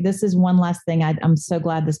 this is one last thing. I'm so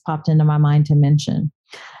glad this popped into my mind to mention.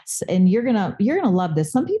 And you're going to love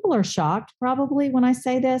this. Some people are shocked probably when I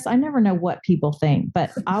say this. I never know what people think,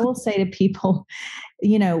 but I will say to people,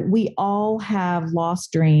 we all have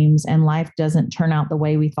lost dreams and life doesn't turn out the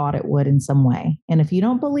way we thought it would in some way. And if you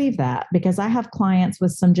don't believe that, because I have clients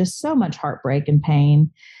with just so much heartbreak and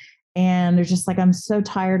pain, and they're just like, I'm so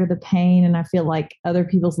tired of the pain and I feel like other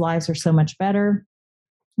people's lives are so much better.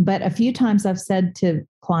 But a few times I've said to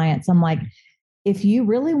clients, I'm like, if you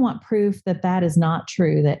really want proof that that is not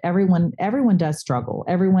true, that everyone does struggle,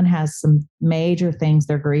 everyone has some major things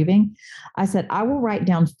they're grieving, I said, I will write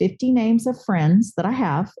down 50 names of friends that I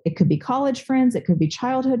have. It could be college friends. It could be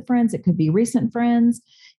childhood friends. It could be recent friends.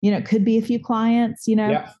 It could be a few clients,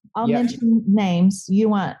 I'll mention names. You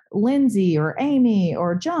want Lindsay or Amy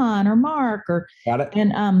or John or Mark or, got it.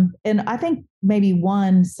 And I think maybe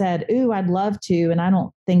one said, ooh, I'd love to. And I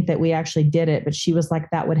don't think that we actually did it, but she was like,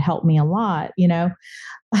 that would help me a lot,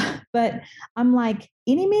 but I'm like,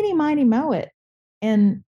 eeny, meeny, miny, moe it.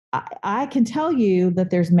 And I can tell you that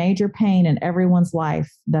there's major pain in everyone's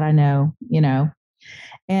life that I know,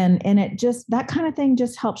 and it just, that kind of thing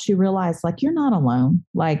just helps you realize like, you're not alone.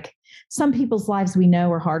 Like some people's lives we know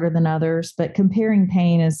are harder than others, but comparing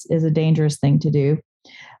pain is a dangerous thing to do.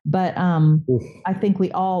 But I think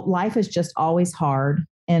life is just always hard,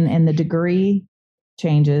 and the degree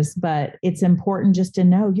changes, but it's important just to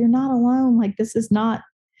know you're not alone. Like it's not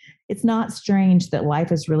strange that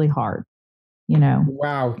life is really hard,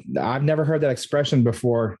 Wow. I've never heard that expression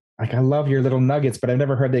before. Like, I love your little nuggets, but I've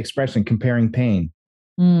never heard the expression comparing pain.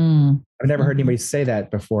 I've never heard anybody say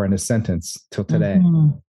that before in a sentence till today.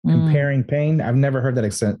 Comparing pain. I've never heard that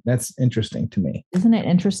accent. That's interesting to me. Isn't it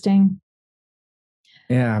interesting?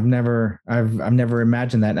 Yeah. I've never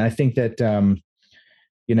imagined that. And I think that, the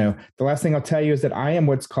last thing I'll tell you is that I am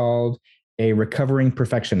what's called a recovering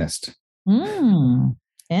perfectionist.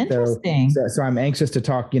 Interesting. So I'm anxious to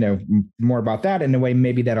talk, more about that in a way,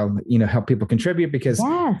 maybe that'll, help people contribute, because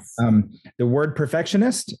the word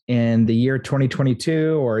perfectionist in the year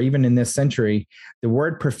 2022, or even in this century, the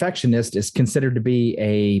word perfectionist is considered to be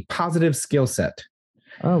a positive skill set.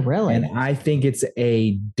 Oh, really? And I think it's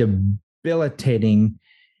a debilitating,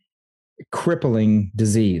 crippling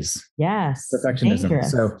disease. Yes. Perfectionism.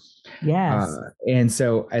 Dangerous. So, yes. And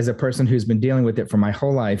so as a person who's been dealing with it for my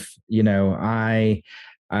whole life, now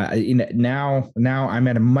I'm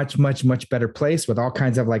at a much, much, much better place with all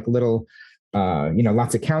kinds of like little,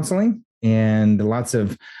 lots of counseling and lots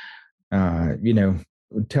of,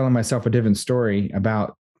 telling myself a different story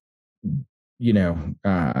about,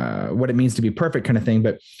 what it means to be perfect kind of thing.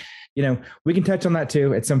 But, we can touch on that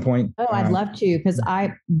too at some point. Oh, I'd love to, because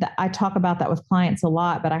I talk about that with clients a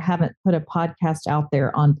lot, but I haven't put a podcast out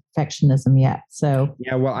there on perfectionism yet. So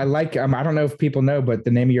yeah, well, I don't know if people know, but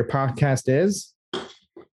the name of your podcast is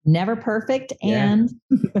Never Perfect. And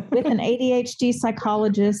with an ADHD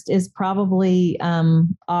psychologist is probably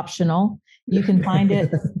optional. You can find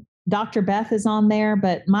it. Dr. Beth is on there,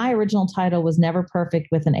 but my original title was Never Perfect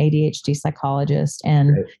with an ADHD psychologist.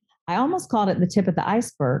 And I almost called it The Tip of the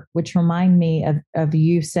Iceberg, which remind me of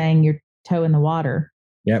you saying your toe in the water.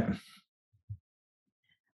 Yep.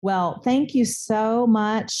 Well, thank you so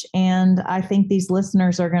much. And I think these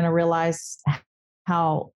listeners are going to realize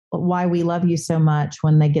why we love you so much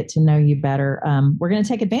when they get to know you better. We're going to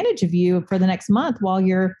take advantage of you for the next month while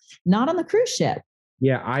you're not on the cruise ship.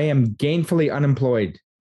 Yeah, I am gainfully unemployed.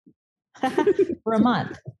 For a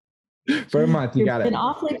month. For a month, you got it. You've been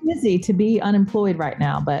awfully busy to be unemployed right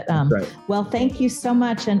now. But right. Well, thank you so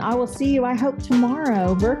much. And I will see you, I hope,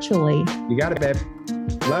 tomorrow virtually. You got it, babe.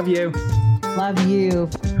 Love you. Love you.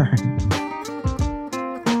 All right.